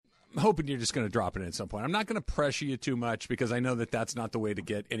hoping you're just going to drop it in at some point. I'm not going to pressure you too much because I know that that's not the way to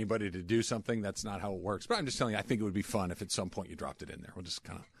get anybody to do something. That's not how it works. But I'm just telling you, I think it would be fun if at some point you dropped it in there. We'll just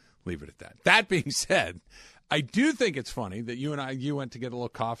kind of leave it at that. That being said, I do think it's funny that you went to get a little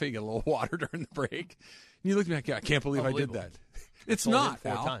coffee, get a little water during the break. And you looked at me like, I can't believe I did that. It's not,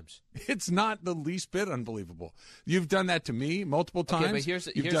 four Al. times. It's not the least bit unbelievable. You've done that to me multiple times. Okay, but here's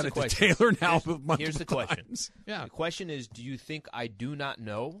done the it question. to Taylor now Here's the multiple question. times. Yeah. The question is, do you think I do not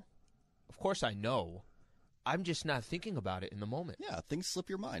know? Of course I know. I'm just not thinking about it in the moment. Yeah, things slip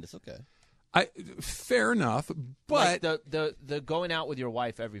your mind. It's okay. Fair enough, but like the going out with your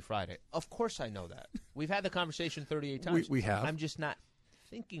wife every Friday. Of course I know that. We've had the conversation 38 times. We have. I'm just not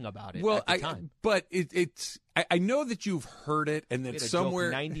thinking about it well, at the time. But it's I know that you've heard it and that We had a somewhere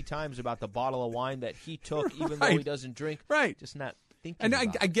joke 90 times about the bottle of wine that he took, even though Right. he doesn't drink. Right. Just not thinking and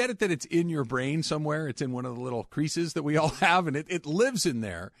about I it. get it that it's in your brain somewhere. It's in one of the little creases that we all have, and it lives in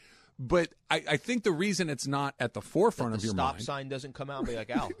there. But I think the reason it's not at the forefront of your stop mind. sign doesn't come out and be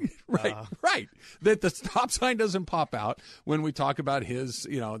like, Al. Right. That the stop sign doesn't pop out when we talk about his,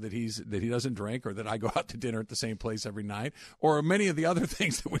 that he doesn't drink, or that I go out to dinner at the same place every night, or many of the other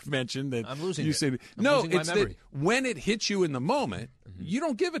things that we've mentioned that I'm losing you it. say. I'm No, losing my it's that memory. when it hits you in the moment, you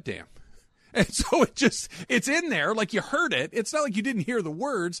don't give a damn. And so it's in there, like you heard it. It's not like you didn't hear the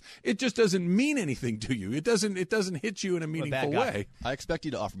words. It just doesn't mean anything to you. It doesn't hit you in a meaningful way. I expect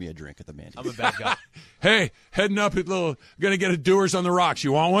you to offer me a drink at the Mandy. I'm a bad guy. Hey, heading up at gonna get a Doers on the Rocks.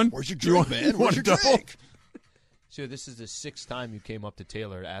 You want one? Where's your drink, man? Where's your double? drink? So this is the 6th time you came up to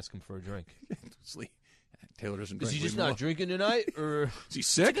Taylor to ask him for a drink. Taylor doesn't drink. Is he Leave just him not alone. drinking tonight, or Is he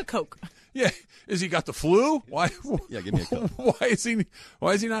sick? Take a Coke. Yeah. Is he got the flu? Why? Yeah, give me a cup. Why is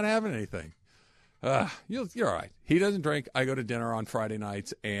he not having anything? You're all right. He doesn't drink. I go to dinner on Friday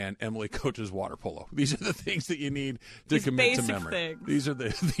nights, and Emily coaches water polo. These are the things that you need to These commit to basic memory. things.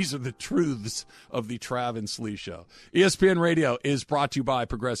 These are the truths of the Trav and Slee Show. ESPN Radio is brought to you by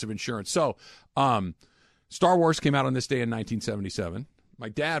Progressive Insurance. So, Star Wars came out on this day in 1977. My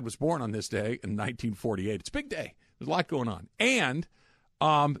dad was born on this day in 1948. It's a big day. There's a lot going on. And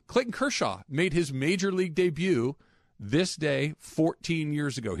Clayton Kershaw made his major league debut this day 14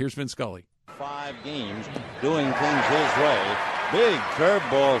 years ago. Here's Vin Scully. 5 games doing things his way. Big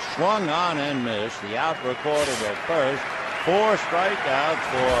curveball swung on and missed. The out recorded at first. 4 strikeouts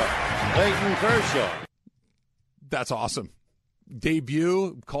for Clayton Kershaw. That's awesome.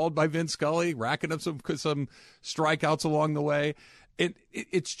 Debut called by Vin Scully, racking up some strikeouts along the way.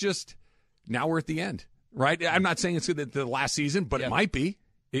 It's just now we're at the end, right? I'm not saying it's the last season, but it might be.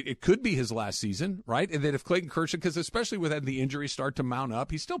 It could be his last season, right? And that if Clayton Kershaw, because especially with having the injuries start to mount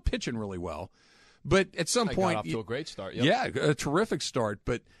up, he's still pitching really well. But at some point, got off to a great start. Yep. Yeah, a terrific start.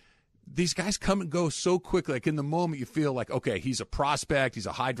 But these guys come and go so quickly. Like in the moment, you feel like, okay, he's a prospect, he's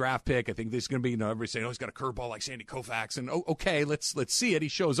a high draft pick. I think this is going to be, everybody's saying, he's got a curveball like Sandy Koufax, and okay, let's see it. He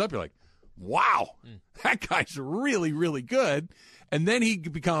shows up, you're like, wow, that guy's really, really good. And then he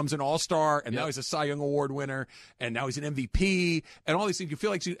becomes an all-star, and now he's a Cy Young Award winner, and now he's an MVP, and all these things. You feel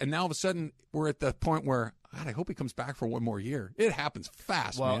like, and now all of a sudden we're at the point where, God, I hope he comes back for one more year. It happens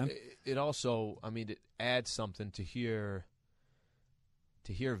fast, man. It also, it adds something to hear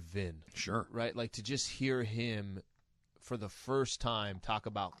Vin. Sure. Right? Like to just hear him for the first time talk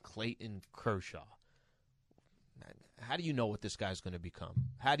about Clayton Kershaw. How do you know what this guy's going to become?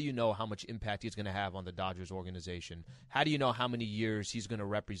 How do you know how much impact he's going to have on the Dodgers organization? How do you know how many years he's going to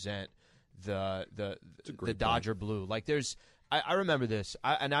represent the Dodger blue? Like I remember this,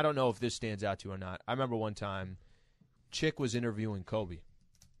 and I don't know if this stands out to you or not. I remember one time, Chick was interviewing Kobe,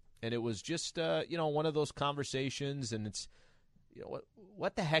 and it was just one of those conversations, and it's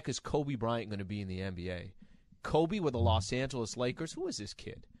what the heck is Kobe Bryant going to be in the NBA? Kobe with the Los Angeles Lakers. Who is this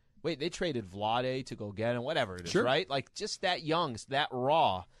kid? Wait, they traded Vlade to go get him, whatever it is, Sure. right? Like, just that young, that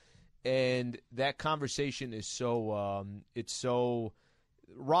raw. And that conversation is so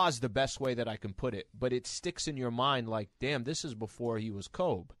raw is the best way that I can put it. But it sticks in your mind like, damn, this is before he was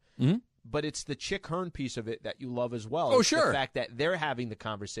Kobe. Mm-hmm. But it's the Chick Hearn piece of it that you love as well. Oh, It's sure. The fact that they're having the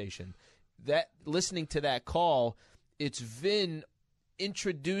conversation. That listening to that call, it's Vin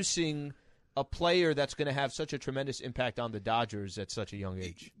introducing a player that's going to have such a tremendous impact on the Dodgers at such a young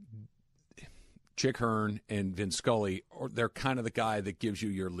age. Chick Hearn and Vin Scully, they're kind of the guy that gives you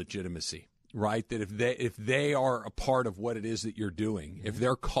your legitimacy, right? That if they are a part of what it is that you're doing, if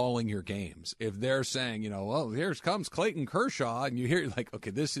they're calling your games, if they're saying, here comes Clayton Kershaw, and you hear like,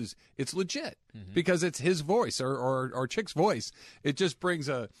 okay, it's legit because it's his voice or Chick's voice. It just brings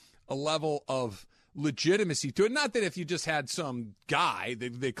a level of legitimacy to it. Not that if you just had some guy,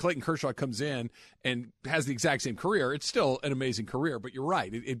 that Clayton Kershaw comes in and has the exact same career, it's still an amazing career. But you're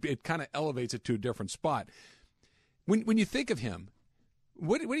right; it kind of elevates it to a different spot. When you think of him,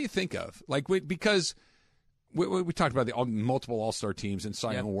 what do you think of? Because we talked about the multiple All-Star teams and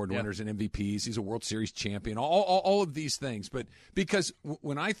Cy Young Award winners and MVPs. He's a World Series champion. All of these things, but because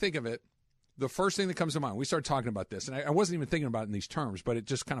when I think of it, the first thing that comes to mind, we started talking about this, and I wasn't even thinking about it in these terms, but it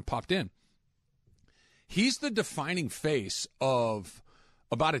just kind of popped in. He's the defining face of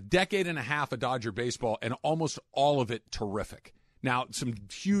about a decade and a half of Dodger baseball, and almost all of it terrific. Now, some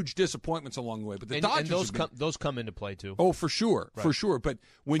huge disappointments along the way, but the Dodgers and those come into play too. Oh, for sure, right. For sure. But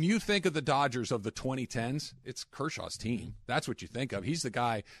when you think of the Dodgers of the 2010s, it's Kershaw's team. That's what you think of. He's the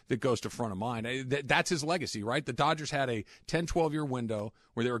guy that goes to front of mind. That's his legacy, right? The Dodgers had a 10, 12-year window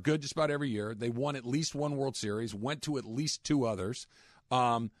where they were good just about every year. They won at least one World Series, went to at least two others,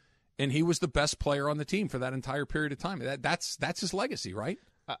 and he was the best player on the team for that entire period of time. That's his legacy, right?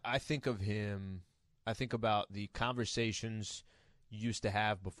 I think of him. I think about the conversations you used to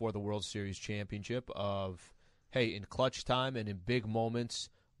have before the World Series championship of, hey, in clutch time and in big moments,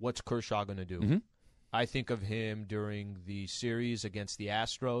 what's Kershaw going to do? Mm-hmm. I think of him during the series against the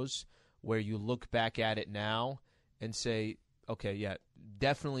Astros, where you look back at it now and say, okay, yeah,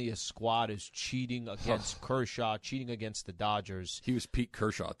 definitely a squad is cheating against Kershaw, cheating against the Dodgers. He was Pete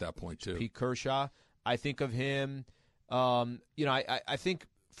Kershaw at that point, too. Pete Kershaw. I think of him, I think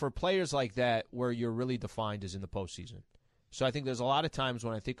for players like that, where you're really defined is in the postseason. So I think there's a lot of times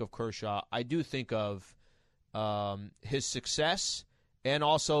when I think of Kershaw, I do think of his success and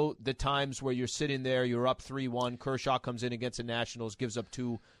also the times where you're sitting there, you're up 3-1, Kershaw comes in against the Nationals, gives up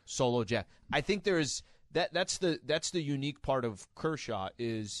 2 solo jacks. I think there's that's the unique part of Kershaw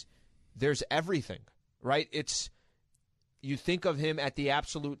is there's everything, right? It's you think of him at the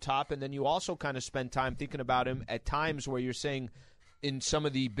absolute top, and then you also kind of spend time thinking about him at times where you're saying in some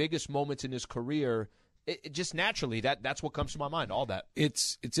of the biggest moments in his career, it just naturally that's what comes to my mind. All that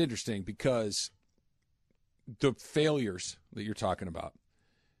it's interesting because the failures that you're talking about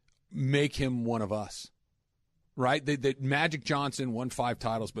make him one of us, right? Magic Johnson won 5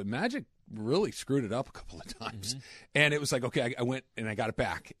 titles, but Magic really screwed it up a couple of times, and it was like, okay, I went and I got it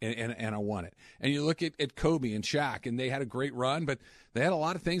back, and I won it. And you look at Kobe and Shaq, and they had a great run, but they had a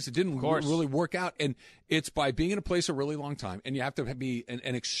lot of things that didn't really work out. And it's by being in a place a really long time, and you have to be an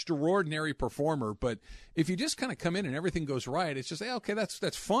extraordinary performer. But if you just kind of come in and everything goes right, it's just, hey, okay, that's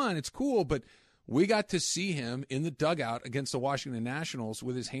fun, it's cool. But we got to see him in the dugout against the Washington Nationals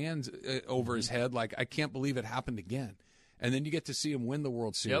with his hands over his head, like, I can't believe it happened again. And then you get to see him win the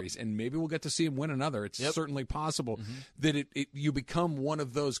World Series, and maybe we'll get to see him win another. It's certainly possible that you become one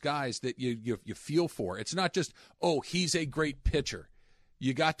of those guys that you feel for. It's not just, oh, he's a great pitcher.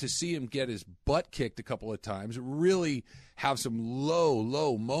 You got to see him get his butt kicked a couple of times, really have some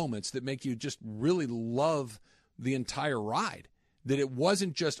low moments that make you just really love the entire ride. That it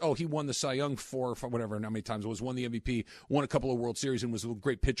wasn't just, oh, he won the Cy Young 4 or whatever, how many times it was, won the MVP, won a couple of World Series, and was a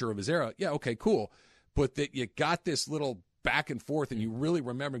great pitcher of his era. Yeah, okay, cool. But that you got this little back and forth, and you really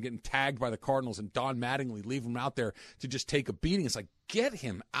remember getting tagged by the Cardinals and Don Mattingly leave him out there to just take a beating. It's like, get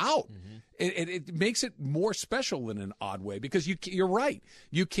him out. It makes it more special in an odd way because you're right.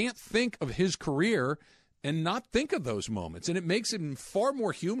 You can't think of his career and not think of those moments, and it makes him far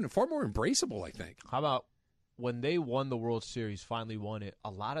more human and far more embraceable, I think. How about when they won the World Series, finally won it, a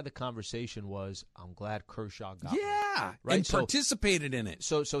lot of the conversation was, I'm glad Kershaw got it. Right? And participated in it.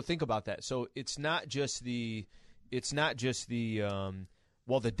 So think about that. So it's not just the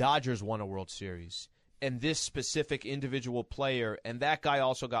the Dodgers won a World Series, and this specific individual player, and that guy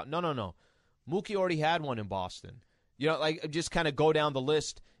also got, no. Mookie already had one in Boston. Like, just kind of go down the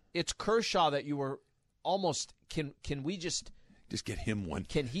list. It's Kershaw that you were almost, can we just get him one?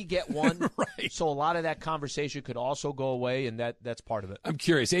 Can he get one? Right. So a lot of that conversation could also go away, and that's part of it. I'm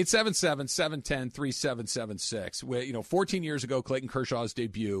curious. 877-710-3776. 14 years ago, Clayton Kershaw's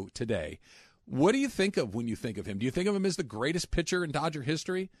debut today. What do you think of when you think of him? Do you think of him as the greatest pitcher in Dodger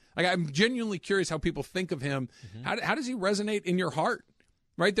history? Like, I'm genuinely curious how people think of him. How does he resonate in your heart?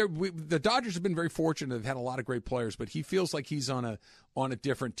 Right there, the Dodgers have been very fortunate. They've had a lot of great players, but he feels like he's on a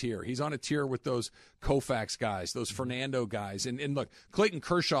different tier. He's on a tier with those Koufax guys, those Fernando guys. And look, Clayton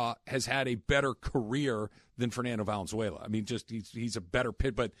Kershaw has had a better career than Fernando Valenzuela. I mean, just he's a better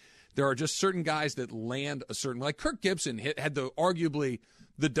pit, but there are just certain guys that land a certain, like Kirk Gibson had arguably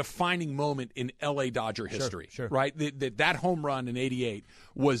the defining moment in L.A. Dodger history, sure. Right? That home run in '88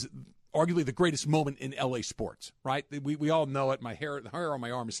 was arguably the greatest moment in L.A. sports, right? We all know it. The hair on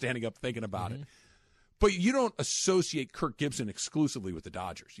my arm is standing up thinking about it. But you don't associate Kirk Gibson exclusively with the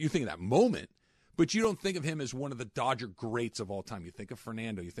Dodgers. You think of that moment, but you don't think of him as one of the Dodger greats of all time. You think of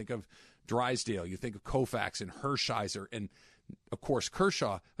Fernando, you think of Drysdale, you think of Koufax and Hershiser, and of course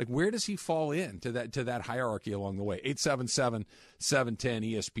Kershaw. Like, where does he fall in to that hierarchy along the way? 877-710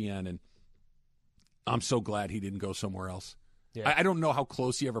 ESPN, and I'm so glad he didn't go somewhere else. Yeah. I don't know how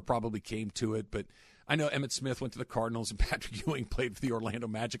close he ever probably came to it, but I know Emmitt Smith went to the Cardinals and Patrick Ewing played for the Orlando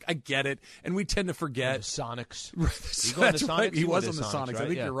Magic. I get it, and we tend to forget. The Sonics. That's right. He was on the Sonics, Sonics. right? I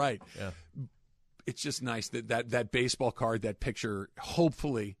think you're right. Yeah. It's just nice that baseball card, that picture,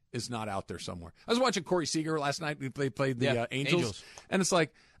 hopefully is not out there somewhere. I was watching Corey Seager last night. They played the Angels, and it's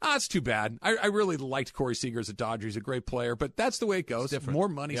like, it's too bad. I really liked Corey Seager as a Dodger. He's a great player, but that's the way it goes. More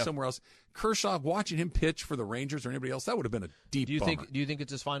money somewhere else. Kershaw, watching him pitch for the Rangers or anybody else, that would have been a deep bummer. Do you think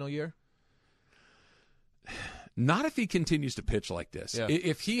it's his final year? Not if he continues to pitch like this. Yeah.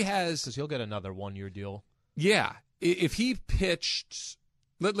 If he has, because he'll get another 1-year deal. Yeah, if he pitched.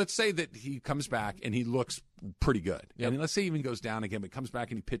 Let's say that he comes back and he looks pretty good. Yep. I mean, let's say he even goes down again, but comes back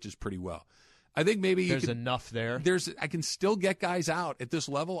and he pitches pretty well. I think maybe there's enough there. I can still get guys out at this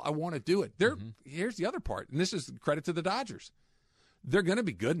level. I want to do it. Here's the other part, and this is credit to the Dodgers. They're going to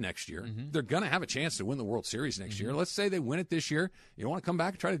be good next year. They're going to have a chance to win the World Series next year. Let's say they win it this year. You don't want to come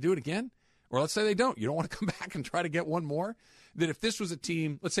back and try to do it again? Or let's say they don't. You don't want to come back and try to get one more? That if this was a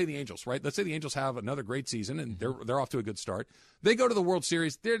team, let's say the Angels, right? Let's say the Angels have another great season and they're off to a good start. They go to the World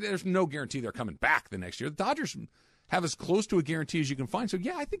Series. There's no guarantee they're coming back the next year. The Dodgers have as close to a guarantee as you can find. So,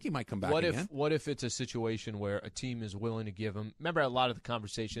 yeah, I think he might come back again. What if it's a situation where a team is willing to give him – remember, a lot of the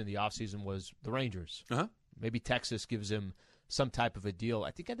conversation in the offseason was the Rangers. Uh-huh. Maybe Texas gives him some type of a deal.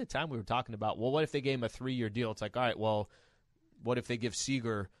 I think at the time we were talking about, well, what if they gave him a 3-year deal? It's like, all right, well, what if they give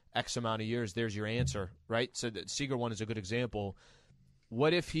Seager X amount of years? There's your answer, right? So the Seager one is a good example.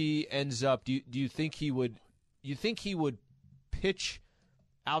 What if he ends up? Do you think he would? You think he would pitch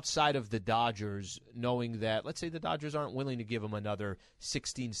outside of the Dodgers, knowing that, let's say the Dodgers aren't willing to give him another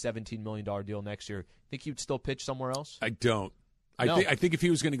 $16, $17 million deal next year? Think he would still pitch somewhere else? I don't. No. I think if he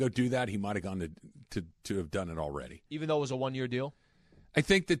was going to go do that, he might have gone to have done it already. Even though it was a 1-year deal? I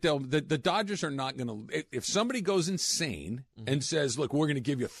think that the Dodgers are not going to. If somebody goes insane and says, "Look, we're going to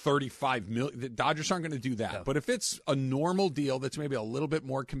give you $35 million," the Dodgers aren't going to do that. No. But if it's a normal deal that's maybe a little bit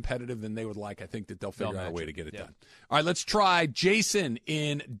more competitive than they would like, I think that they'll figure out a way to get it done. All right, let's try Jason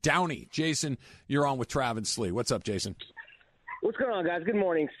in Downey. Jason, you're on with Trav and Slee. What's up, Jason? What's going on, guys? Good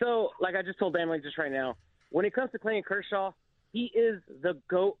morning. So, like I just told Emily just right now, when it comes to Clayton Kershaw, he is the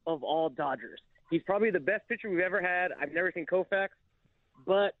GOAT of all Dodgers. He's probably the best pitcher we've ever had. I've never seen Koufax.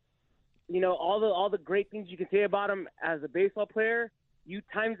 But, you know, all the great things you can say about him as a baseball player, you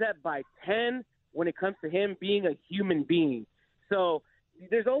times that by 10 when it comes to him being a human being. So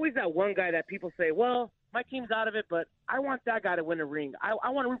there's always that one guy that people say, well, my team's out of it, but I want that guy to win a ring.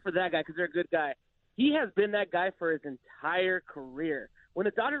 I want to root for that guy because they're a good guy. He has been that guy for his entire career. When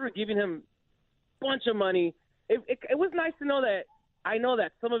the Dodgers were giving him a bunch of money, it was nice to know that I know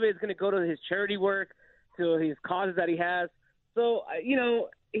that some of it is going to go to his charity work, to his causes that he has. So, you know,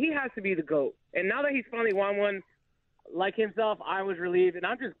 he has to be the GOAT. And now that he's finally won one like himself, I was relieved. And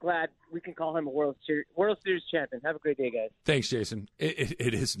I'm just glad we can call him a World Series champion. Have a great day, guys. Thanks, Jason.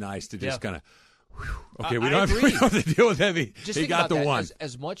 It is nice to just kind of, okay, we I don't have to deal with heavy. Just he think got about the that. one.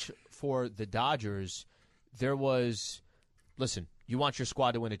 As much for the Dodgers, there was, listen, you want your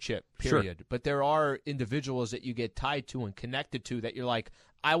squad to win a chip, period. Sure. But there are individuals that you get tied to and connected to that you're like,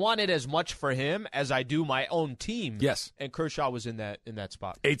 I want it as much for him as I do my own team. Yes. And Kershaw was in that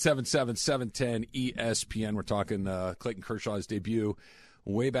spot. 877-710 ESPN. We're talking Clayton Kershaw's debut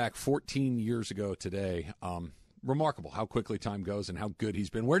way back 14 years ago today. Remarkable how quickly time goes and how good he's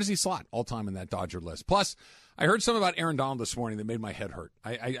been. Where does he slot all time in that Dodger list? Plus, I heard something about Aaron Donald this morning that made my head hurt.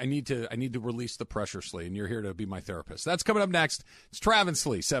 I need to release the pressure, Slee, and you're here to be my therapist. That's coming up next. It's Trav and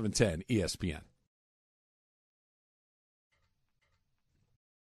Slee, 710 ESPN.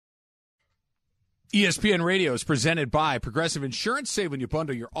 ESPN Radio is presented by Progressive Insurance. Save when you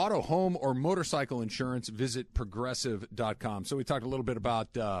bundle your auto, home, or motorcycle insurance. Visit Progressive.com. So we talked a little bit about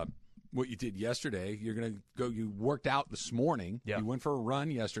what you did yesterday. You're going to go. You worked out this morning. Yeah. You went for a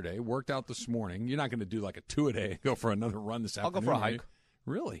run yesterday, worked out this morning. You're not going to do like a 2-a-day and go for another run this afternoon. I'll go for a hike.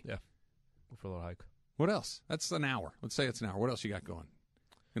 Really? Yeah. Go for a little hike. What else? That's an hour. Let's say it's an hour. What else you got going?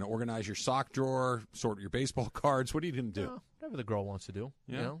 You know, organize your sock drawer, sort your baseball cards. What are you going to do? Whatever the girl wants to do.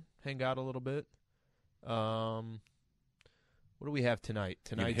 Yeah. You know, hang out a little bit. What do we have tonight?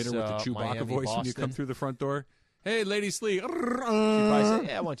 Tonight's Tonight's hit her with the Chewbacca Miami, voice Boston. when you come through the front door. Hey, Lady Slee. She'd probably say,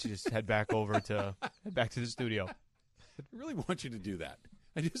 yeah, why don't you just head back to the studio? I really want you to do that.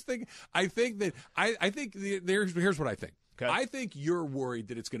 Here's what I think. Okay. I think you're worried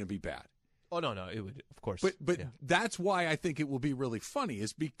that it's going to be bad. Oh no, it would, of course. But yeah. that's why I think it will be really funny,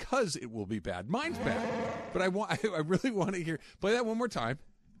 is because it will be bad. Mine's bad, but I really want to play that one more time.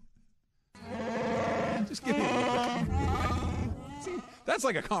 Just give me a little bit. See, that's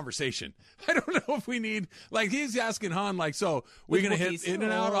like a conversation. I don't know if we need, like, he's asking Han, like, so we're going to hit In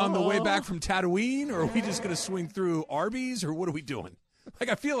and Out on the way back from Tatooine, or are we just going to swing through Arby's, or what are we doing? Like,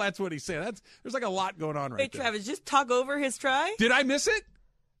 I feel that's what he's saying. There's like a lot going on right Wait, there. Travis, just talk over his try? Did I miss it?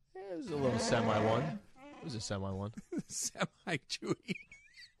 It was a little semi-one. It was a semi-one. Semi-chewy.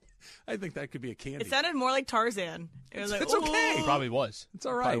 I think that could be a candy. It sounded more like Tarzan. It was like, It's okay. It probably was. It's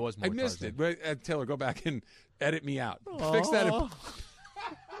all right. Probably was more I missed Tarzan. it. But, Taylor, go back and edit me out. Fix that.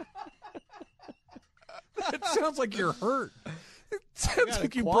 It sounds like you're hurt. It sounds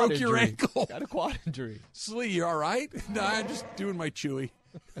like you broke your ankle. Got a quad injury. Slee, you all right? No, I'm just doing my chewy.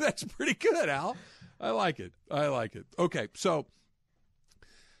 That's pretty good, Al. I like it. Okay, so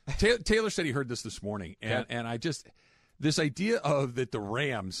Taylor said he heard this morning, and I just this idea of that the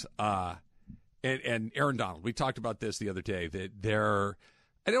Rams and Aaron Donald. We talked about this the other day. That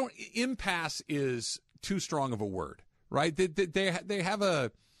impasse is too strong of a word, right? They have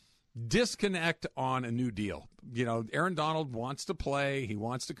a disconnect on a new deal. You know, Aaron Donald wants to play. He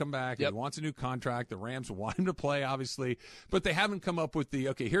wants to come back. Yep. He wants a new contract. The Rams want him to play, obviously, but they haven't come up with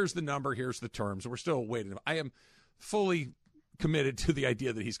okay, here's the number, here's the terms. We're still waiting. I am fully committed to the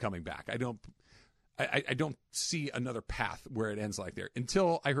idea that he's coming back. I don't see another path where it ends like there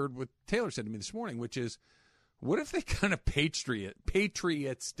until I heard what Taylor said to me this morning, which is, what if they kind of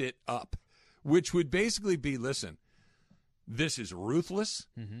patriots it up, which would basically be, listen, this is ruthless.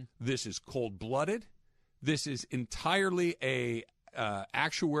 Mm-hmm. This is cold-blooded. This is entirely a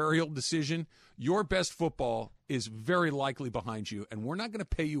actuarial decision. Your best football is very likely behind you, and we're not going to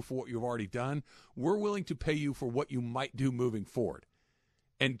pay you for what you've already done. We're willing to pay you for what you might do moving forward,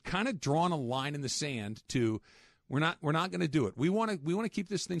 and kind of drawn a line in the sand to we're not going to do it. We want to keep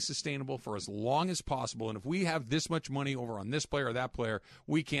this thing sustainable for as long as possible, and if we have this much money over on this player or that player,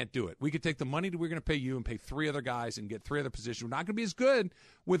 we can't do it. We could take the money that we're going to pay you and pay 3 other guys and get 3 other positions. We're not going to be as good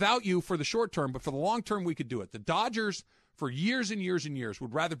without you for the short term, but for the long term, we could do it. The Dodgers, for years and years and years,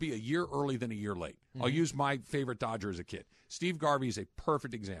 would rather be a year early than a year late. Mm-hmm. I'll use my favorite Dodger as a kid. Steve Garvey is a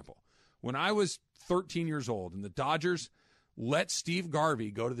perfect example. When I was 13 years old and the Dodgers let Steve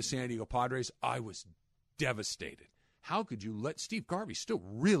Garvey go to the San Diego Padres, I was devastated. How could you let Steve Garvey, still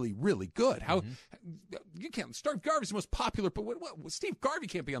really, really good? How you can't? Steve Garvey's the most popular, but what Steve Garvey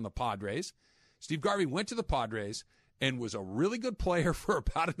can't be on the Padres. Steve Garvey went to the Padres and was a really good player for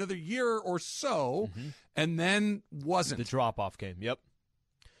about another year or so, and then wasn't. The drop-off game. Yep.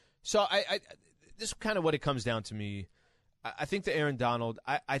 So this is kind of what it comes down to me. I think the Aaron Donald.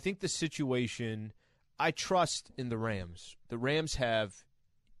 I think the situation. I trust in the Rams. The Rams have.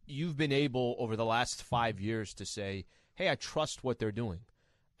 You've been able over the last 5 years to say, hey, I trust what they're doing.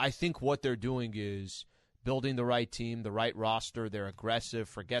 I think what they're doing is building the right team, the right roster. They're aggressive.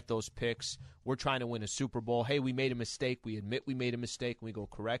 Forget those picks. We're trying to win a Super Bowl. Hey, we made a mistake. We admit we made a mistake, and we go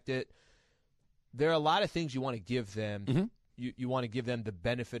correct it. There are a lot of things you want to give them. Mm-hmm. You want to give them the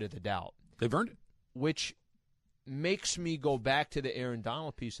benefit of the doubt. They've earned it. Which makes me go back to the Aaron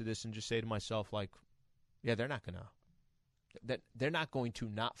Donald piece of this and just say to myself, like, yeah, they're not going to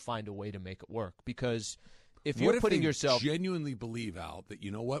not find a way to make it work, because if you're putting yourself, genuinely believe, Al, that you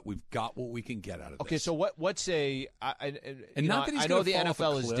know what, we've got what we can get out of this. Okay, so what's a I know the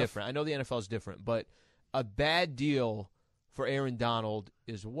NFL is different. I know the NFL is different, but a bad deal for Aaron Donald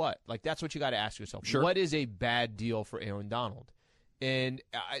is what? Like, that's what you got to ask yourself. Sure. What is a bad deal for Aaron Donald? And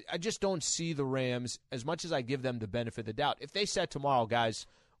I just don't see the Rams, as much as I give them the benefit of the doubt. If they said tomorrow, guys,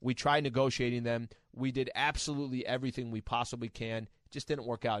 we tried negotiating them. We did absolutely everything we possibly can. It just didn't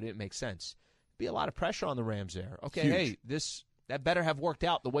work out. It didn't make sense. Be a lot of pressure on the Rams there. Okay, huge. Hey, that better have worked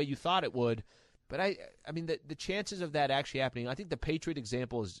out the way you thought it would. But I mean, the chances of that actually happening, I think the Patriot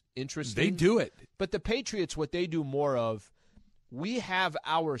example is interesting. They do it. But the Patriots, what they do more of, we have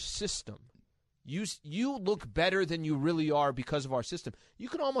our system. You look better than you really are because of our system. You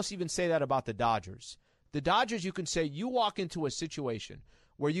can almost even say that about the Dodgers. The Dodgers, you can say you walk into a situation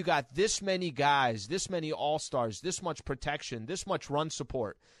where you got this many guys, this many all-stars, this much protection, this much run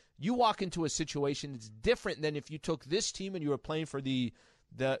support. You walk into a situation that's different than if you took this team and you were playing for the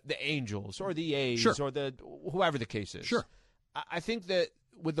Angels or the A's, sure, or the whoever the case is. Sure. I think that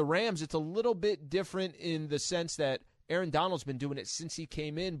with the Rams, it's a little bit different in the sense that Aaron Donald's been doing it since he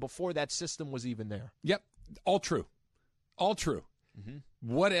came in, before that system was even there. Yep, all true. All true. Mm-hmm.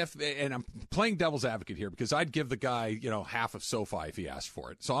 What if, and I'm playing devil's advocate here because I'd give the guy, half of SoFi if he asked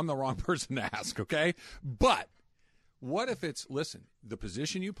for it. So I'm the wrong person to ask, okay? But what if it's, listen, the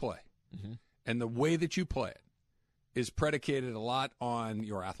position you play, and the way that you play it is predicated a lot on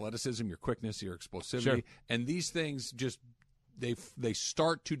your athleticism, your quickness, your explosivity, Sure. and these things just they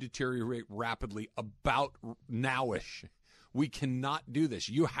start to deteriorate rapidly about nowish. We cannot do this.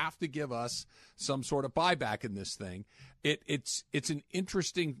 You have to give us some sort of buyback in this thing. It's an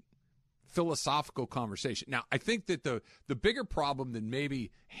interesting philosophical conversation. Now, I think that the bigger problem than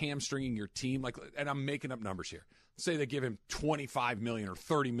maybe hamstringing your team, like, and I'm making up numbers here. Say they give him $25 million or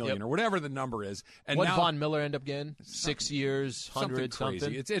 $30 million Yep. or whatever the number is, and What now Von Miller end up getting? 6 years, something 100 crazy.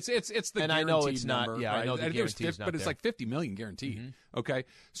 something. It's the And guaranteed I know it's not- number, yeah, I right? know the And it was guarantee's not but it's there. like $50 million guaranteed. Okay,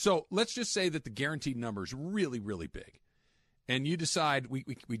 so let's just say that the guaranteed number is really, really big, and you decide we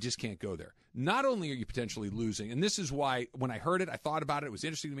just can't go there. Not only are you potentially losing, and this is why when I heard it, I thought about it. It was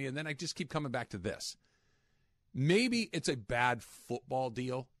interesting to me, and then I just keep coming back to this. Maybe it's a bad football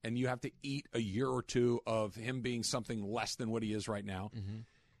deal, and you have to eat a year or two of him being something less than what he is right now.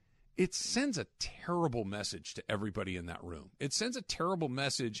 It sends a terrible message to everybody in that room. It sends a terrible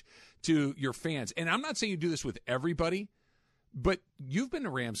message to your fans. And I'm not saying you do this with everybody, but you've been to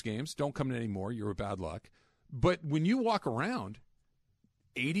Rams games. Don't come in anymore. You're a bad luck. But when you walk around,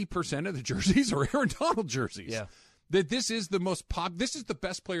 80% of the jerseys are Aaron Donald jerseys. Yeah. That this is the most this is the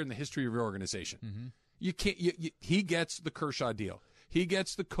best player in the history of your organization. You can't. He gets the Kershaw deal. He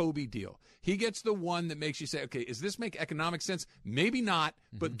gets the Kobe deal. He gets the one that makes you say, okay, does this make economic sense? Maybe not,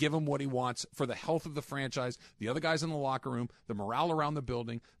 but give him what he wants for the health of the franchise, the other guys in the locker room, the morale around the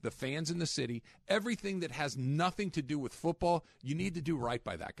building, the fans in the city, everything that has nothing to do with football. You need to do right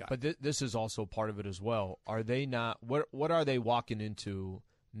by that guy. But this is also part of it as well. Are they not? What are they walking into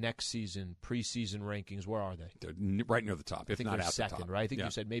next season? Preseason rankings. Where are they? They're right near the top, I if think not they're at second, the top. right? I think Yeah.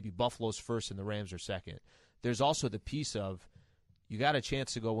 you said maybe Buffalo's first and the Rams are second. There's also the piece of you got a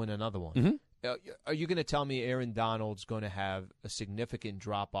chance to go win another one. Are you going to tell me Aaron Donald's going to have a significant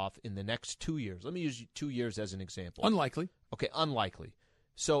drop off in the next 2 years? Let me use 2 years as an example. Unlikely. Okay, unlikely.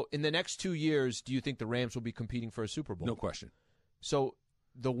 So in the next 2 years, do you think the Rams will be competing for a Super Bowl? No question. So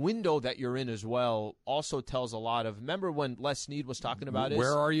the window that you're in as well also tells a lot of. Remember when Les Snead was talking about it?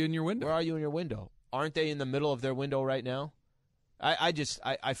 Where are you in your window? Where are you in your window? Aren't they in the middle of their window right now?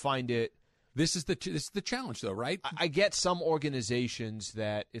 I find it. This is the challenge, though, right? I get some organizations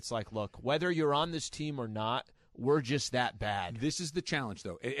that it's like, look, whether you're on this team or not, we're just that bad. This is the challenge,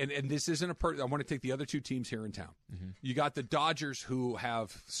 though, and this isn't I want to take the other two teams here in town. You got the Dodgers, who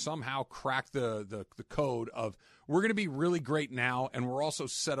have somehow cracked the code of we're going to be really great now, and we're also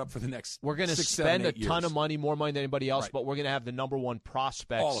set up for the next. We're going to 6, spend 7, 8 a ton years. of money, more money than anybody else, Right. but we're going to have the number one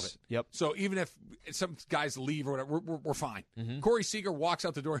prospects. All of it. Yep. So even if some guys leave or whatever, we're fine. Corey Seager walks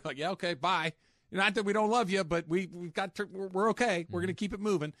out the door like, yeah, okay, bye. Not that we don't love you, but we've got we're okay. We're going to keep it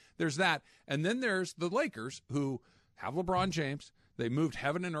moving. There's that, and then there's the Lakers, who have LeBron James. They moved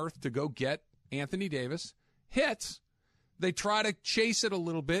heaven and earth to go get Anthony Davis. Hits. They try to chase it a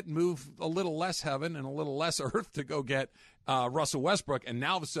little bit, move a little less heaven and a little less earth to go get Russell Westbrook. And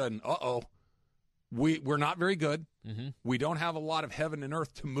now all of a sudden, we're not very good. We don't have a lot of heaven and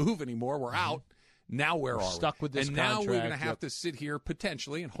earth to move anymore. We're out. Now where are we? Stuck with this And now we're going to contract, have to sit here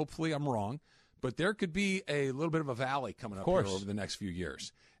potentially, and hopefully I'm wrong, but there could be a little bit of a valley coming up here course. over the next few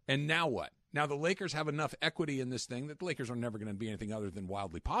years. And now what? Now the Lakers have enough equity in this thing that the Lakers are never going to be anything other than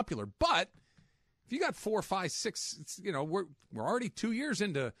wildly popular. But if you got 4, 5, 6, we're already 2 years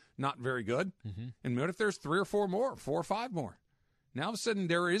into not very good. And what if there's 3 or 4 more, 4 or 5 more? Now all of a sudden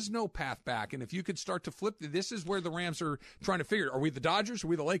there is no path back. And if you could start to flip, this is where the Rams are trying to figure. Are we the Dodgers? Or are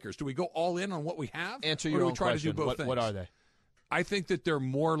we the Lakers? Do we go all in on what we have? Answer or your do we own try question. to do both things? What are they? I think that they're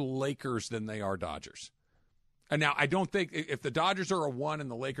more Lakers than they are Dodgers. And now I don't think if the Dodgers are a 1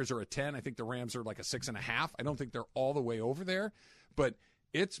 and the Lakers are a 10, I think the Rams are like a 6.5. I don't think they're all the way over there, but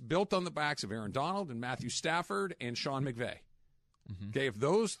it's built on the backs of Aaron Donald and Matthew Stafford and Sean McVay. Okay, if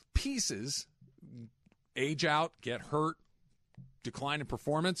those pieces age out, get hurt, decline in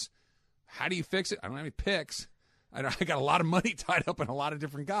performance, how do you fix it? I don't have any picks. I got a lot of money tied up in a lot of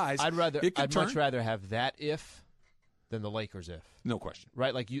different guys. I'd turn. much rather have that if than the Lakers if. No question.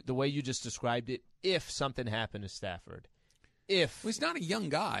 Right? Like the way you just described it, if something happened to Stafford. If Well, he's not a young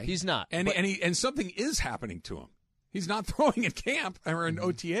guy. He's not. And but- and something is happening to him. He's not throwing in camp or in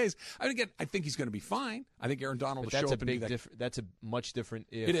OTAs. I think he's going to be fine. I think Aaron Donald but will that's show a up and do big that. that's a much different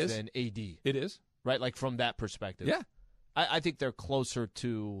if It is. than AD. It is. Right? Like from that perspective. Yeah. I think they're closer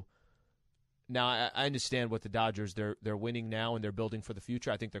to. Now I understand what the Dodgers they're winning now and they're building for the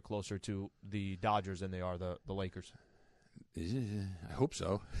future. I think they're closer to the Dodgers than they are the Lakers. I hope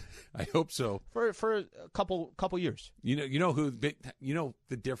so. I hope so. For a couple years. You know who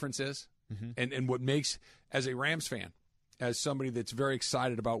the difference is, and what makes as a Rams fan, as somebody that's very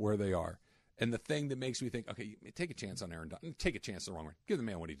excited about where they are. And the thing that makes me think, okay, take a chance on Aaron Donald. Take a chance the wrong way. Give the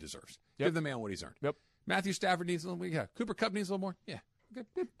man what he deserves. Yep. Give the man what he's earned. Yep. Matthew Stafford needs a little more. Yeah. Cooper Kupp needs a little more. Yeah.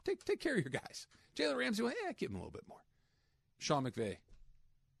 Okay. Take care of your guys. Jalen Ramsey, give him a little bit more. Sean McVay,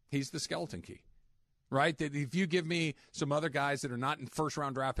 he's the skeleton key. Right? That if you give me some other guys that are not in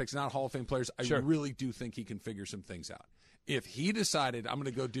first-round draft picks, not Hall of Fame players, I really do think he can figure some things out. If he decided I'm going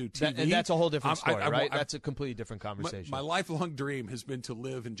to go do TV, and that's a whole different story, right? That's a completely different conversation. My lifelong dream has been to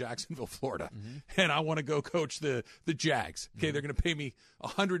live in Jacksonville, Florida, and I want to go coach the Jags. Okay, they're going to pay me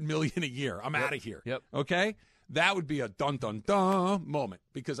 $100 million a year. I'm out of here. Yep. Okay, that would be a dun dun dun moment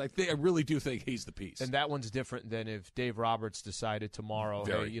because I really do think he's the piece. And that one's different than if Dave Roberts decided tomorrow,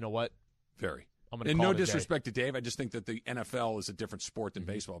 hey, you know what? Very. And no disrespect to Dave, I just think that the NFL is a different sport than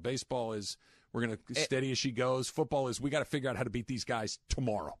baseball. Baseball is we're going to steady as she goes. Football is we got to figure out how to beat these guys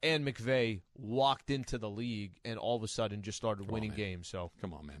tomorrow. And McVay walked into the league and all of a sudden just started winning games. So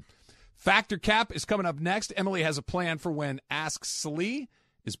come on, man. Factor Cap is coming up next. Emily has a plan for when Ask Slee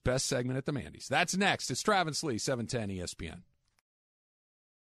is best segment at the Mandy's. That's next. It's Travis Lee, 710 ESPN.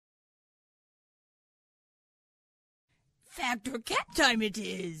 Factor Cap time it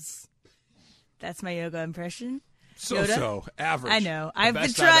is. That's my yoga impression. So average. I know. I've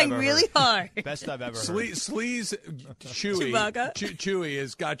been trying really hard. Best I've ever heard. Sleaze Chewy. Chewy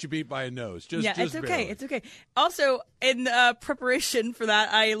has got you beat by a nose. It's okay. Barely. It's okay. Also, in preparation for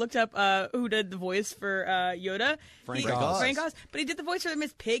that, I looked up who did the voice for Yoda. Frank Oz. Frank Oz. But he did the voice for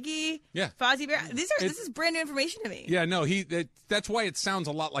Miss Piggy. Yeah. Fozzie Bear. This is brand new information to me. Yeah, no, that's why it sounds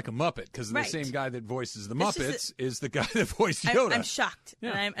a lot like a Muppet because the same guy that voices the Muppets is the guy that voiced Yoda. I'm shocked,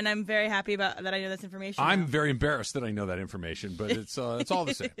 and I'm very happy about that. I know this information. I'm very embarrassed that I know that information, but it's all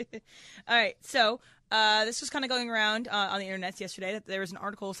the same. All right, so this was kind of going around on the internet yesterday that there was an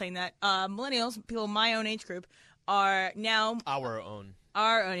article saying that millennials, people my own age group, are now our own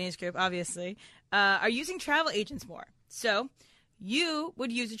age group, obviously, are using travel agents more. So you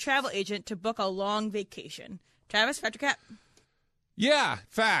would use a travel agent to book a long vacation. Travis, Factor Cap. Yeah,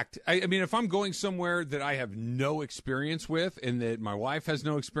 fact. I mean, if I'm going somewhere that I have no experience with and that my wife has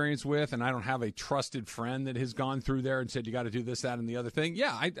no experience with and I don't have a trusted friend that has gone through there and said, you got to do this, that, and the other thing,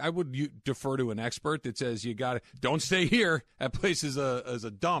 yeah, I would defer to an expert that says you got to – don't stay here. That place is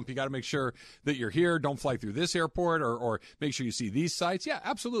a dump. You got to make sure that you're here. Don't fly through this airport or make sure you see these sites. Yeah,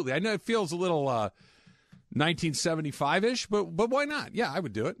 absolutely. I know it feels a little 1975-ish, but why not? Yeah, I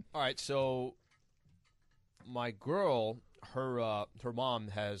would do it. All right, so my girl – her mom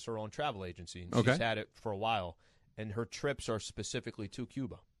has her own travel agency, and she's had it for a while, and her trips are specifically to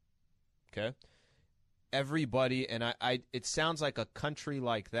Cuba. Okay? Everybody, and it sounds like a country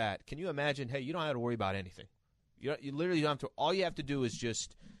like that. Can you imagine, hey, you don't have to worry about anything. You literally don't have to. All you have to do is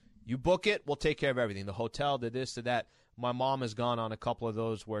just, you book it, we'll take care of everything. The hotel, the this, the that. My mom has gone on a couple of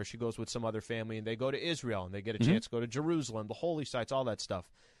those where she goes with some other family, and they go to Israel, and they get a chance to go to Jerusalem, the holy sites, all that stuff.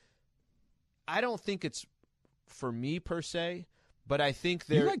 I don't think it's for me per se, but I think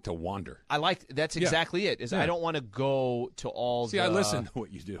you like to wander. That's exactly it. I don't want to go to all. I listen to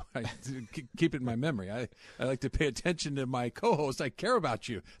what you do. I keep it in my memory. I like to pay attention to my co-host. I care about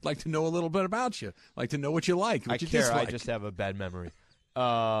you. I'd like to know a little bit about you. I'd like to know what you like. What you dislike. I just have a bad memory.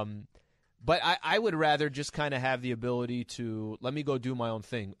 But I would rather just kind of have the ability to let me go do my own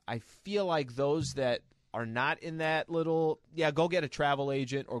thing. I feel like those that are not in that little, go get a travel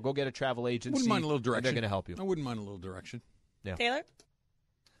agent or go get a travel agency. Wouldn't mind a little direction. They're going to help you. I wouldn't mind a little direction. Yeah. Taylor?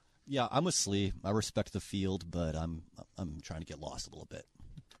 Yeah, I'm with Slee. I respect the field, but I'm trying to get lost a little bit.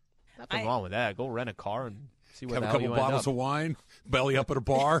 Nothing wrong with that. Go rent a car and see where have the a hell couple you bottles of wine, belly up at a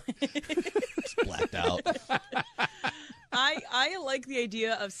bar. Just blacked out. I like the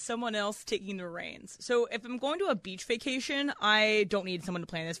idea of someone else taking the reins. So if I'm going to a beach vacation, I don't need someone to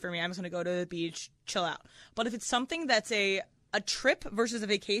plan this for me. I'm just going to go to the beach, chill out. But if it's something that's a trip versus a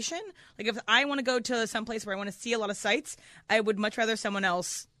vacation, like if I want to go to some place where I want to see a lot of sights, I would much rather someone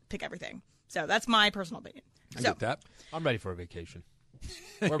else pick everything. So that's my personal opinion. I get that. I'm ready for a vacation.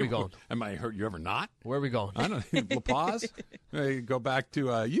 Where are we going? Am I hurt? You ever not? Where are we going? I don't know. La Paz? Go back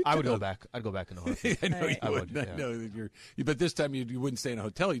to you. I would go back. I'd go back in a heartbeat. I know you would. Yeah. I know but this time you wouldn't stay in a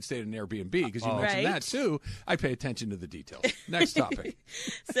hotel. You'd stay in an Airbnb because you mentioned that too. I pay attention to the details. Next topic.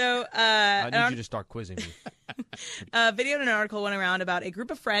 So I need you to start quizzing me. A video and an article went around about a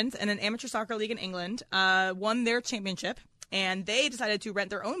group of friends in an amateur soccer league in England won their championship. And they decided to rent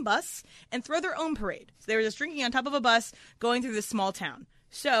their own bus and throw their own parade. So they were just drinking on top of a bus going through this small town.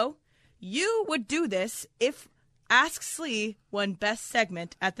 So you would do this if Ask Slee won Best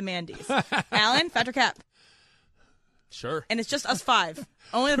Segment at the Mandy's. Alan, Factor Cap. Sure. And it's just us 5.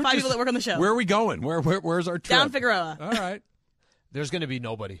 Only the 5 people that work on the show. Where are we going? Where's our trip? Down Figueroa. All right. There's going to be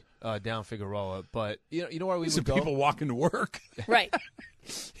nobody down Figueroa, but you know where we Some would go? people walking to work. Right.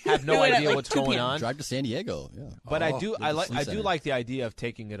 Have no Wait, idea like what's 2 going p.m. on. Drive to San Diego. Yeah. But I do Center. like the idea of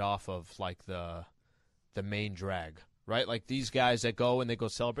taking it off of like the main drag, right? Like these guys that go and they go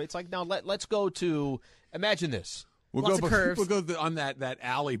celebrate. It's like, now let's go to, imagine this. We'll Lots go. of curves. We'll go on that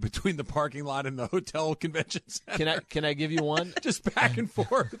alley between the parking lot and the hotel convention center. Can I give you one? Just back and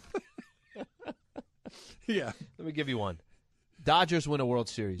forth. Yeah. Let me give you one. Dodgers win a World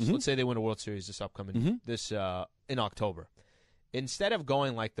Series. Mm-hmm. Let's say they win a World Series this upcoming in October. Instead of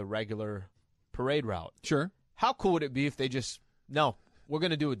going like the regular parade route, Sure. how cool would it be if they just we're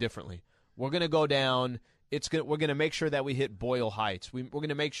going to do it differently. We're going to go down. We're going to make sure that we hit Boyle Heights. We're going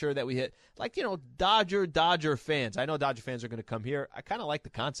to make sure that we hit, like, Dodger fans. I know Dodger fans are going to come here. I kind of like the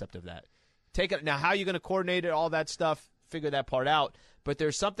concept of that. Take it now. How are you going to coordinate it? All that stuff. Figure that part out. But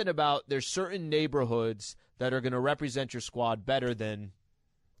there's something about there's certain neighborhoods that are going to represent your squad better than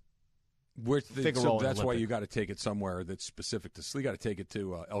So that's why you got to take it somewhere that's specific to Slee. You got to take it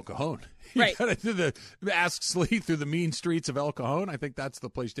to El Cajon. Right. You got to ask Slee through the mean streets of El Cajon. I think that's the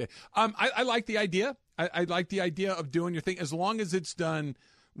place to. I like the idea. I like the idea of doing your thing as long as it's done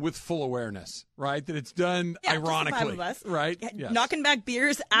with full awareness, right? That it's done ironically, just the vibe of us. right? Yeah, Yes. knocking back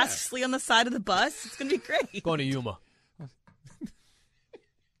beers, ask Slee on the side of the bus. It's going to be great. going to Yuma.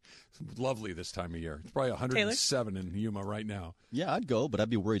 It's lovely this time of year. It's probably 107 in Yuma right now. Yeah, I'd go, but I'd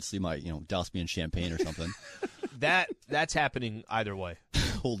be worried Slee might, douse me in champagne or something, That's happening either way.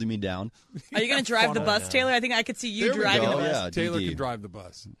 holding me down. Are you going to drive the bus, Taylor? I think I could see you There we driving go, the bus. yeah. Taylor DD. can drive the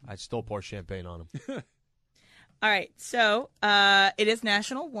bus. I'd still pour champagne on him. All right, so it is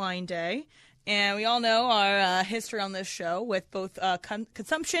National Wine Day, and we all know our history on this show with both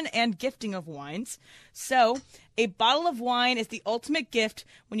consumption and gifting of wines. So a bottle of wine is the ultimate gift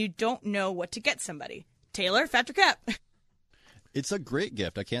when you don't know what to get somebody. Taylor, fact or cap? It's a great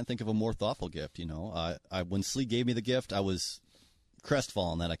gift. I can't think of a more thoughtful gift. When Slee gave me the gift, I was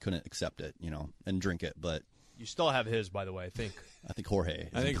crestfallen that I couldn't accept it, and drink it. But You still have his, by the way, I think. I think Jorge.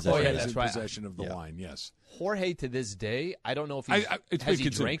 I think is Jorge in is possession. in right. possession of the Yeah. wine. Yes. Jorge, to this day, I don't know if It's has been he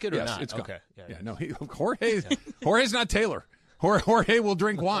consumed. drank it or Yes, not. It's gone. Okay. Yeah. No. Jorge's not Taylor. Jorge will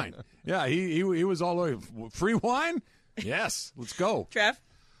drink wine. Yeah. He was all over. Free wine. Yes. Let's go. Trev?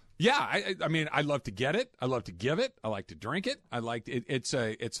 Yeah, I mean, I love to get it. I love to give it. I like to drink it. I like it.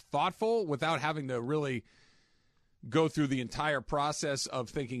 It's thoughtful without having to really go through the entire process of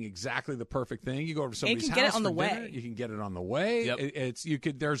thinking exactly the perfect thing. You go over to somebody's can house get it on for the dinner, way. You can get it on the way.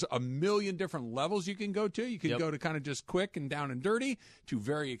 Yep. There's a million different levels you can go to. You can Yep. go to kind of just quick and down and dirty to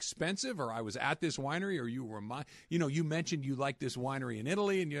very expensive. Or I was at this winery, or you mentioned you like this winery in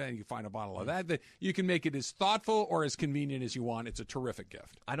Italy, and you find a bottle of that. That you can make it as thoughtful or as convenient as you want. It's a terrific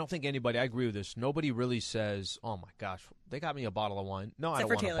gift. I don't think anybody, I agree with this, nobody really says, oh my gosh, they got me a bottle of wine. No, I Except don't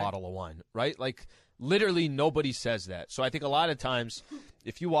for want Taylor. a bottle of wine, right? Like, literally nobody says that. So I think a lot of times,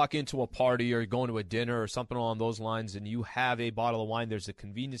 if you walk into a party or going to a dinner or something along those lines and you have a bottle of wine, there's a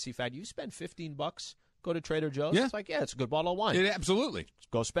conveniency factor. You spend $15, go to Trader Joe's. Yeah. It's like, yeah, it's a good bottle of wine. Absolutely.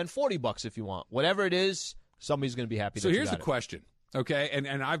 Go spend $40 if you want. Whatever it is, somebody's going to be happy So that you here's got the it. question. Okay, and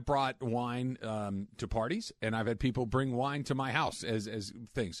I've brought wine to parties, and I've had people bring wine to my house as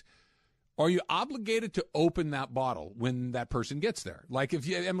things. Are you obligated to open that bottle when that person gets there? Like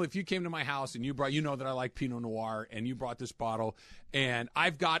Emily, if you came to my house and you brought, that I like Pinot Noir, and you brought this bottle, and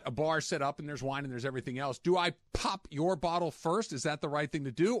I've got a bar set up, and there's wine and there's everything else. Do I pop your bottle first? Is that the right thing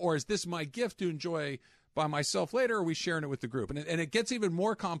to do, or is this my gift to enjoy by myself later? Or are we sharing it with the group? And it gets even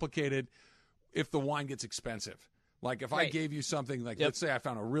more complicated if the wine gets expensive. Like if I Right. gave you something like, Yep. let's say I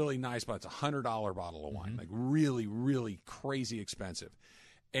found a really nice, but it's $100 bottle of wine, like really, really crazy expensive.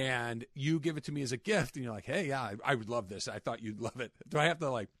 And you give it to me as a gift, and you're like, hey, yeah, I would love this. I thought you'd love it. Do I have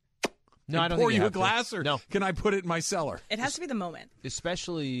to No, I don't pour think you a have to. glass, or No. can I put it in my cellar? It has to be the moment.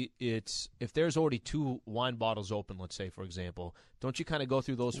 Especially if there's already 2 wine bottles open, let's say, for example, don't you kind of go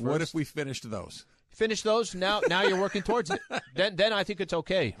through those first? What if we finished those? Finish those? Now you're working towards it. Then I think it's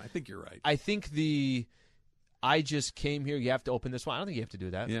okay. I think you're right. I think I just came here, you have to open this wine. I don't think you have to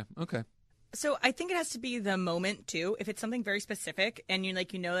do that. Yeah, okay. So I think it has to be the moment too. If it's something very specific and you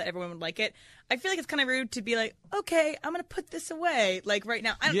that everyone would like it, I feel like it's kind of rude to be like, okay, I'm gonna put this away like right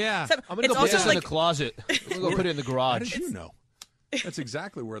now. Yeah. I'm going to it's go put also this in the closet. I'm going to go put it in the How garage. did you know? That's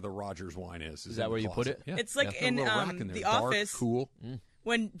exactly where the Rogers wine is. Is that in the where you put closet. it? Yeah. It's like Yeah, in a little rack in there. The Dark, Office. cool.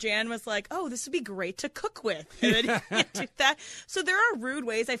 when Jan was like, "Oh, this would be great to cook with," and then you do that. So there are rude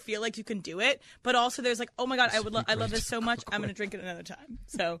ways I feel like you can do it, but also there's like, "Oh my god, I love this so much. I'm going to drink it another time."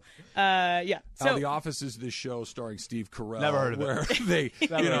 So, yeah. So The Office is this show starring Steve Carell. Never heard of it. where they,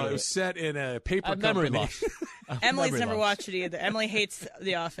 it was set in a paper memory company. loss. Emily's Memory never loss. watched it either. Emily hates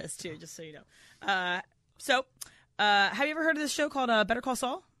The Office too, just so you know. Have you ever heard of this show called Better Call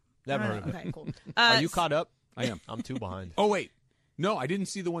Saul? Never heard of it. Okay, cool. Are you caught up? I am. I'm too behind. Oh wait, no, I didn't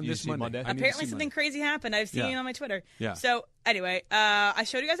see the one You this see Monday. Monday? I need to Apparently see something Monday. crazy happened. I've seen Yeah. it on my Twitter. Yeah. So anyway, I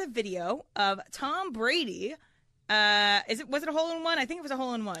showed you guys a video of Tom Brady. Was it a hole-in-one? I think it was a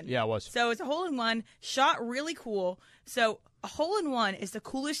hole-in-one. Yeah, it was. So it's a hole-in-one, shot really cool. So a hole-in-one is the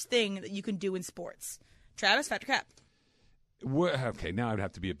coolest thing that you can do in sports. Travis, Factor Cap. Okay, now I'd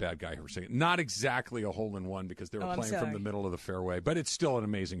have to be a bad guy here for saying not exactly a hole in one because they were I'm playing from sorry. the middle of the fairway, but it's still an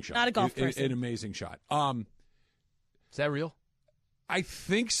amazing shot. Not a golf person. An amazing shot. Is that real? I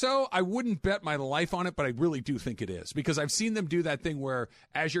think so. I wouldn't bet my life on it, but I really do think it is because I've seen them do that thing where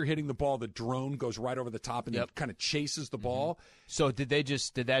as you're hitting the ball, the drone goes right over the top and it kind of chases the ball. So did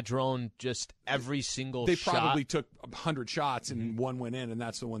that drone just every single They shot? probably took 100 shots and one went in, and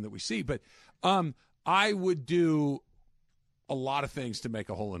that's the one that we see. But I would do a lot of things to make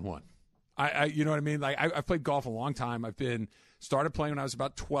a hole in one. I you know what I mean? Like I've played golf a long time. Started playing when I was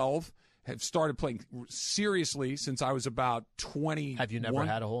about 12. Have started playing seriously since I was about 20. Have you never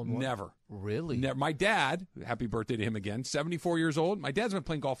had a hole in one? Never. Really? Never. My dad, happy birthday to him again, 74 years old. My dad's been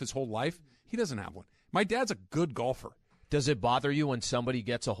playing golf his whole life. He doesn't have one. My dad's a good golfer. Does it bother you when somebody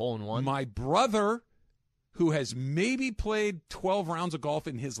gets a hole in one? My brother, who has maybe played 12 rounds of golf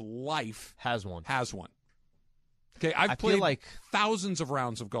in his life, Has one. has one. Okay, I've I feel played like- thousands of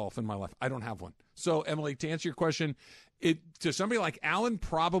rounds of golf in my life. I don't have one. So, Emily, to answer your question, to somebody like Alan,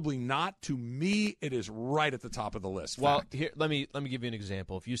 probably not. To me, it is right at the top of the list. Well, Fact. here let me give you an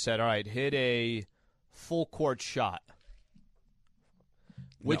example. If you said, "All right, hit a full court shot,"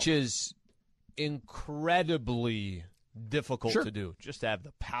 which is incredibly difficult Sure. to do, just to have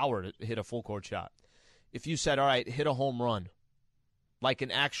the power to hit a full court shot. If you said, "All right, hit a home run," like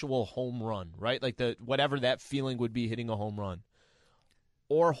an actual home run, right? Like whatever that feeling would be hitting a home run.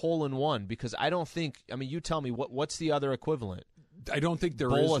 Or hole in one, because I don't think. I mean, you tell me what's the other equivalent? I don't think there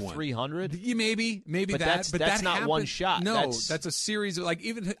is Bowl of one. 300. Maybe But that. that's but not that one happens- shot. No, That's- that's a series of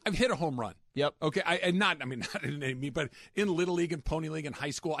even I've hit a home run. Yep. Okay, not in me, but in Little League and Pony League and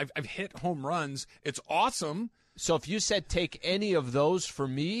high school, I've hit home runs. It's awesome. So if you said take any of those for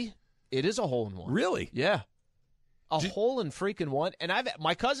me, it is a hole in one. Really? Yeah. A hole in freaking one. And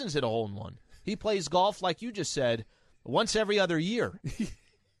my cousin's hit a hole in one. He plays golf, like you just said, once every other year.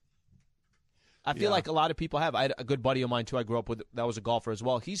 I feel Yeah. like a lot of people have. I had a good buddy of mine, too, I grew up with, that was a golfer as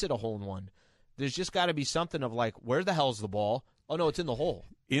well. He's hit a hole in one. There's just got to be something of like, where the hell's the ball? Oh, no, it's in the hole.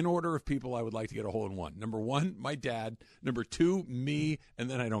 In order of people I would like to get a hole in one. Number one, my dad. Number two, me, and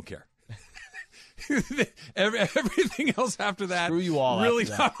then I don't care. Everything else after that, Screw you all really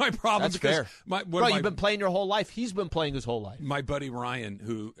after that. not my problem. That's because fair. Bro, You've been playing your whole life. He's been playing his whole life. my buddy Ryan,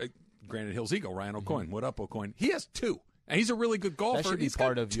 who Granite Hills Eagle, Ryan Mm-hmm. O'Coin. What up, O'Coin? He has two, and he's a really good golfer. That should be He's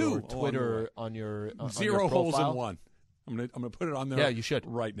part got of two your along the way. Twitter on your on Zero your holes profile. in one. I'm gonna put it on there. Yeah, you should.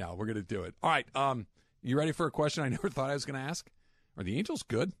 right now. We're gonna do it. All right. You ready for a question I never thought I was gonna ask? Are the Angels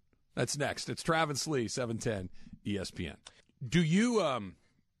good? That's next. It's Travis Lee, 710 ESPN. Do you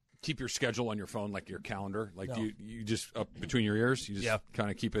keep your schedule on your phone, like your calendar? Like do you just up between your ears? You just kind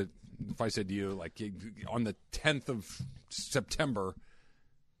of keep it. If I said to you, like on the 10th of September,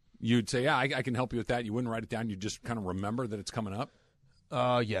 you'd say, "Yeah, I can help you with that." You wouldn't write it down. You just kind of remember that it's coming up.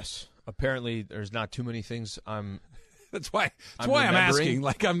 Yes. Apparently, there's not too many things That's why. That's I'm why I'm remembering, asking.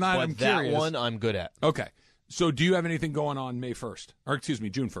 Like I'm not. but I'm that curious. one I'm good at. Okay. So, do you have anything going on May 1st? Or, excuse me,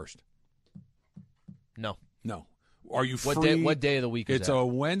 June 1st? No. No. Are you free? What day of the week is It's that? a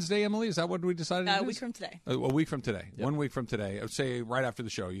Wednesday, Emily? Is that what we decided it A is? week from today. A week from today. 1 week from today. I would say right after the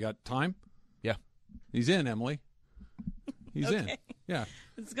show. You got time? Yeah. He's in, Emily. He's in. Okay. Yeah.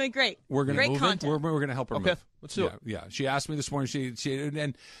 It's going great. We're gonna great move content. We're gonna help her Okay, move. let's do it. Yeah. She asked me this morning. She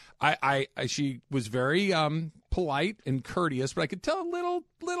and she was very polite and courteous, but I could tell a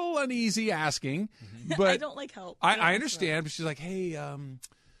little uneasy asking. But I don't like help. I understand, but she's like, "Hey,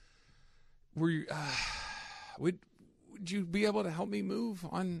 would you be able to help me move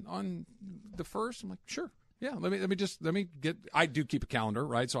on the 1st?" I'm like, "Sure, yeah. Let me get. I do keep a calendar,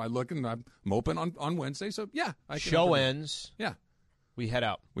 right? So I look and I'm open on Wednesday. So yeah, I can Show help her. ends. Yeah, We head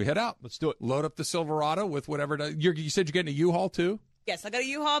out. we head out. Let's do it. Load up the Silverado with whatever. You said you're getting a U-Haul too. Yes, I got a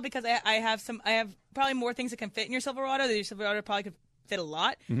U-Haul because I have probably more things that can fit in your Silverado. Your Silverado probably could fit a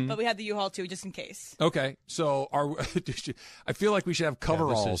lot, but we have the U-Haul too, just in case. Okay, so I feel like we should have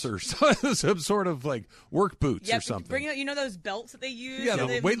coveralls or some sort of like work boots or something. Bring out, those belts that they use. Yeah,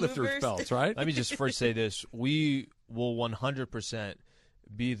 the weightlifters belts, right? Let me just first say this: we will 100%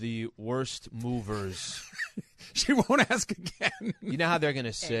 be the worst movers. She won't ask again. You know how they're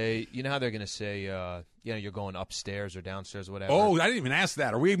gonna say. You're going upstairs or downstairs, or whatever. Oh, I didn't even ask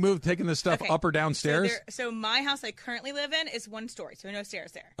that. Are we taking this stuff up or downstairs? So my house I currently live in is 1 story, so no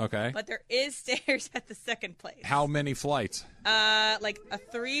stairs there. Okay. But there is stairs at the second place. How many flights? Like a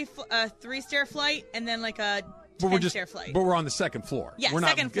 3-stair flight, and then like a 10-stair flight. But we're on the second floor. Yeah, we're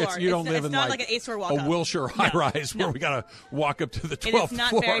second floor. You don't live it's in not like an 8-story walk a Wilshire high-rise where we got to walk up to the 12th floor. It's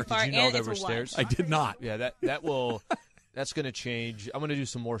not very far. Did you know and there it's were a stairs? I did not. Yeah, that will. That's going to change. I'm going to do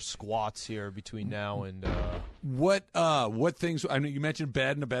some more squats here between now and. What things? I mean, you mentioned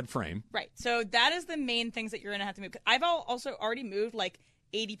bed and a bed frame. Right. So that is the main things that you're going to have to move. I've also already moved like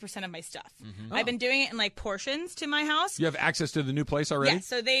 80% of my stuff. I've been doing it in like portions to my house. You have access to the new place already? Yeah,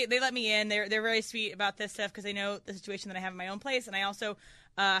 so they let me in. They're very sweet about this stuff because they know the situation that I have in my own place, and I also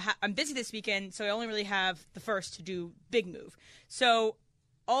I'm busy this weekend, so I only really have the first to do big move. So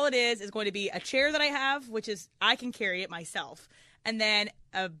all it is going to be a chair that I have, which is I can carry it myself, and then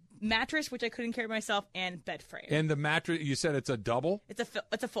a mattress, which I couldn't carry myself, and bed frame. And the mattress, you said it's a double? It's a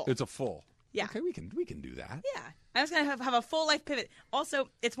full. It's a full. Yeah. Okay, we can do that. Yeah. I was going to have a full life pivot. Also,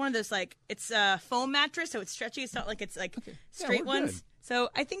 it's one of those, like, it's a foam mattress, so it's stretchy. It's not like it's, like, straight ones. Good. So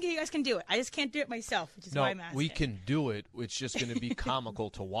I think you guys can do it. I just can't do it myself, which is why I'm asking. We can do it. It's just going to be comical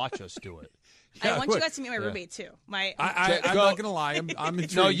to watch us do it. I want you guys to meet my roommate, too. I'm not going to lie. I'm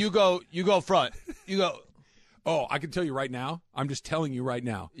intrigued. No, you go front. You go. Oh, I can tell you right now. I'm just telling you right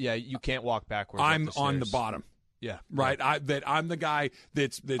now. Yeah, you can't walk backwards. I'm up the on the stairs. bottom. Yeah. Right. I'm the guy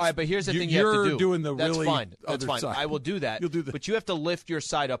that's. All right, but here's the thing you have to do. You're doing the That's really fine. That's other fine. side. I will do that. You'll do that. But you have to lift your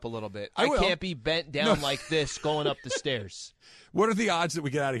side up a little bit. I will. can't be bent down like this going up the stairs. What are the odds that we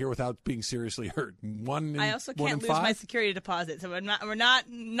get out of here without being seriously hurt? I also can't lose 5? my security deposit, so we're not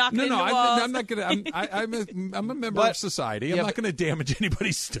knocking No, into walls. I'm not going to. I'm a member of society. I'm not going to damage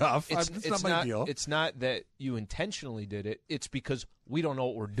anybody's stuff. It's not my deal. It's not that you intentionally did it. It's because we don't know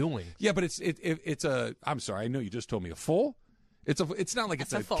what we're doing. Yeah, but it's a. I'm sorry. I know you just told me a full. It's not like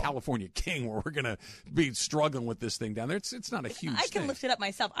it's a California King where we're gonna be struggling with this thing down there. It's not a huge. I can lift it up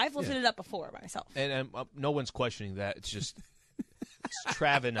myself. I've lifted it up before myself. And no one's questioning that. It's just it's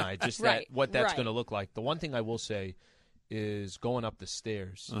Trav and I. Just Right, what that's right. going to look like. The one thing I will say is going up the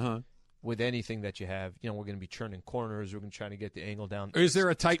stairs. With anything that you have, we're going to be churning corners. We're going to try to get the angle down. Is there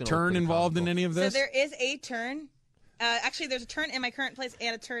a It's tight gonna turn look pretty involved in comical. any of this? So there is a turn. Actually, there's a turn in my current place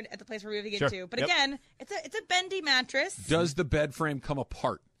and a turn at the place we're moving Sure. into. But Yep. again, it's a bendy mattress. Does the bed frame come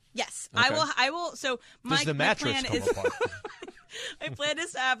apart? Yes, Okay. I will. So Does the mattress plan come is apart? my plan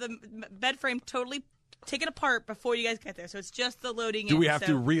is to have the bed frame totally taken apart before you guys get there. So it's just the loading. Do we in, have so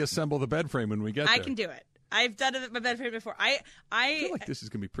to reassemble the bed frame when we get there? I can do it. I've done it with my bed frame before. I feel like this is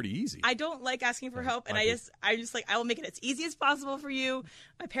going to be pretty easy. I don't like asking for help, and I I'm just like I will make it as easy as possible for you.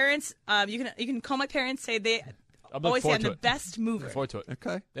 My parents, you can call my parents. Say they I'm always say looking I'm forward the to it. best mover. Look forward to it.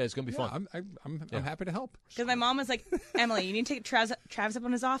 Okay. Yeah, it's going to be fun. I'm happy to help. Because my mom was like, Emily, you need to take Travis up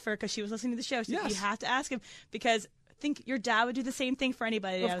on his offer because she was listening to the show. So Yes. you have to ask him because I think your dad would do the same thing for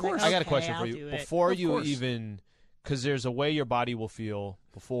anybody. Of I was course. Like, I got a okay, question I'll for do you. it. Before Of you course. even, because there's a way your body will feel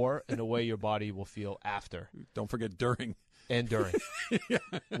before and a way your body will feel after Don't forget during. and during.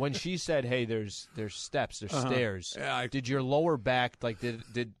 When she said, "Hey, there's steps, there's stairs," Yeah, did your lower back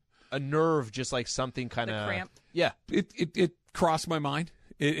did a nerve just like something kind of cramp? Yeah. It crossed my mind.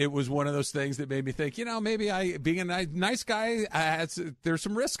 It was one of those things that made me think, maybe being a nice guy, there's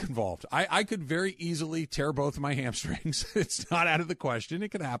some risk involved. I could very easily tear both of my hamstrings. It's not out of the question. It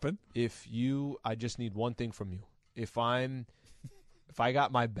could happen. I just need one thing from you. If I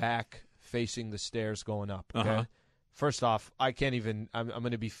got my back facing the stairs going up, okay? First off, I can't even. I'm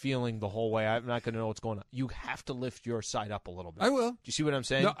going to be feeling the whole way. I'm not going to know what's going on. You have to lift your side up a little bit. I will. Do you see what I'm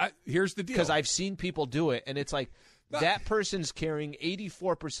saying? No, here's the deal. Because I've seen people do it, and it's like that person's carrying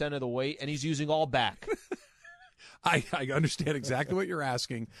 84% of the weight, and he's using all back. I understand exactly what you're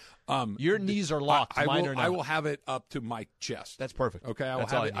asking. Your knees are locked. Mine are not. I will have it up to my chest. That's perfect. Okay,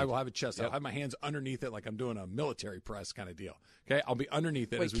 That's all I need. I will have it chest. Yep. I'll have my hands underneath it like I'm doing a military press kind of deal. Okay, I'll be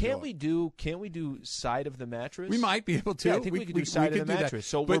underneath it. Wait, as we can't go. we do side of the mattress? We might be able to. Yeah, I think we could do side of could the do that. mattress.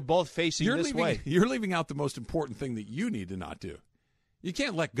 So But we're both facing this way. You're leaving out the most important thing that you need to not do. You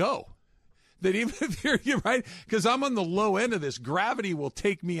can't let go. that even if you're right, because I'm on the low end of this, gravity will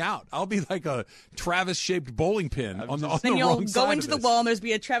take me out. I'll be like a Travis-shaped bowling pin on the Then you'll wrong side go into of the this. wall and there's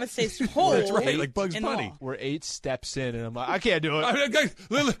be a Travis-shaped hole. That's right, like Bugs in the Bunny. wall. We're 8 steps in, and I'm like, I can't do it. I'm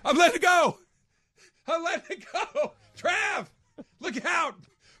letting it go. I'm letting it go. Trav, look out.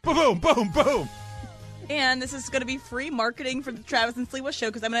 Boom, boom, boom. And this is going to be free marketing for the Travis and Sliwa show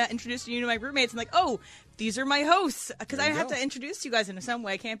because I'm going to introduce you to my roommates and like, oh, these are my hosts. Because I have to introduce you guys in some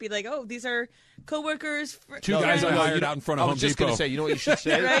way. I can't be like, oh, these are coworkers. Two guys I hired out in front of Home I was just Depot. going to say, you know what you should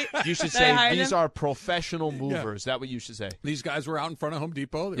say? Right? You should That I say, hired these them? are professional movers. Is that what you should say? These guys were out in front of Home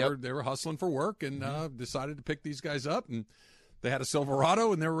Depot. Yep. They were hustling for work and decided to pick these guys up. And they had a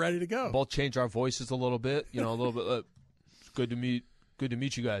Silverado and they were ready to go. Both change our voices a little bit. You know, a little bit. It's good to meet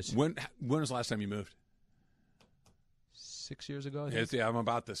you guys. When was the last time you moved? 6 years ago, I think. I'm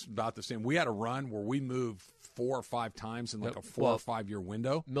about the same. We had a run where we moved 4 or 5 times in like a 4 or 5 year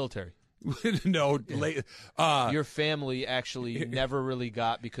window. Military. No, late. Your family actually never really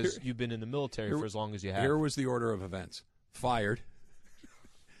got because you've been in the military for as long as you have. Here was the order of events: fired,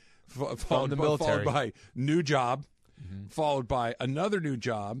 From the military. followed by new job, followed by another new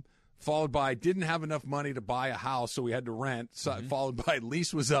job, followed by didn't have enough money to buy a house, so we had to rent. So, followed by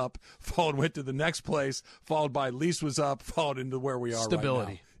lease was up, went to the next place, followed by lease was up, followed into where we are Stability.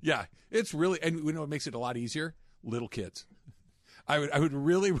 right now. Yeah, it's really, and you know what makes it a lot easier? Little kids. I would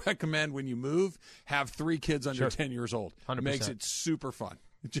really recommend when you move, have 3 kids under 10 years old. 100%. Makes it super fun.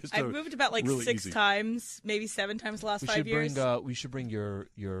 Just I've moved about like really 6 easy. times, maybe 7 times the last 5 years. We should bring your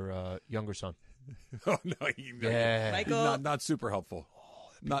younger son. Oh no, Yeah. Michael, not super helpful.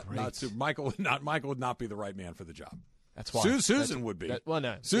 Not super. Michael would not be the right man for the job. That's why. Susan would be. Well,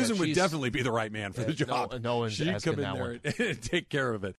 no. Susan Yeah, would she's- definitely be the right man for the job. no one's She'd asking come in that there one. and take care of it.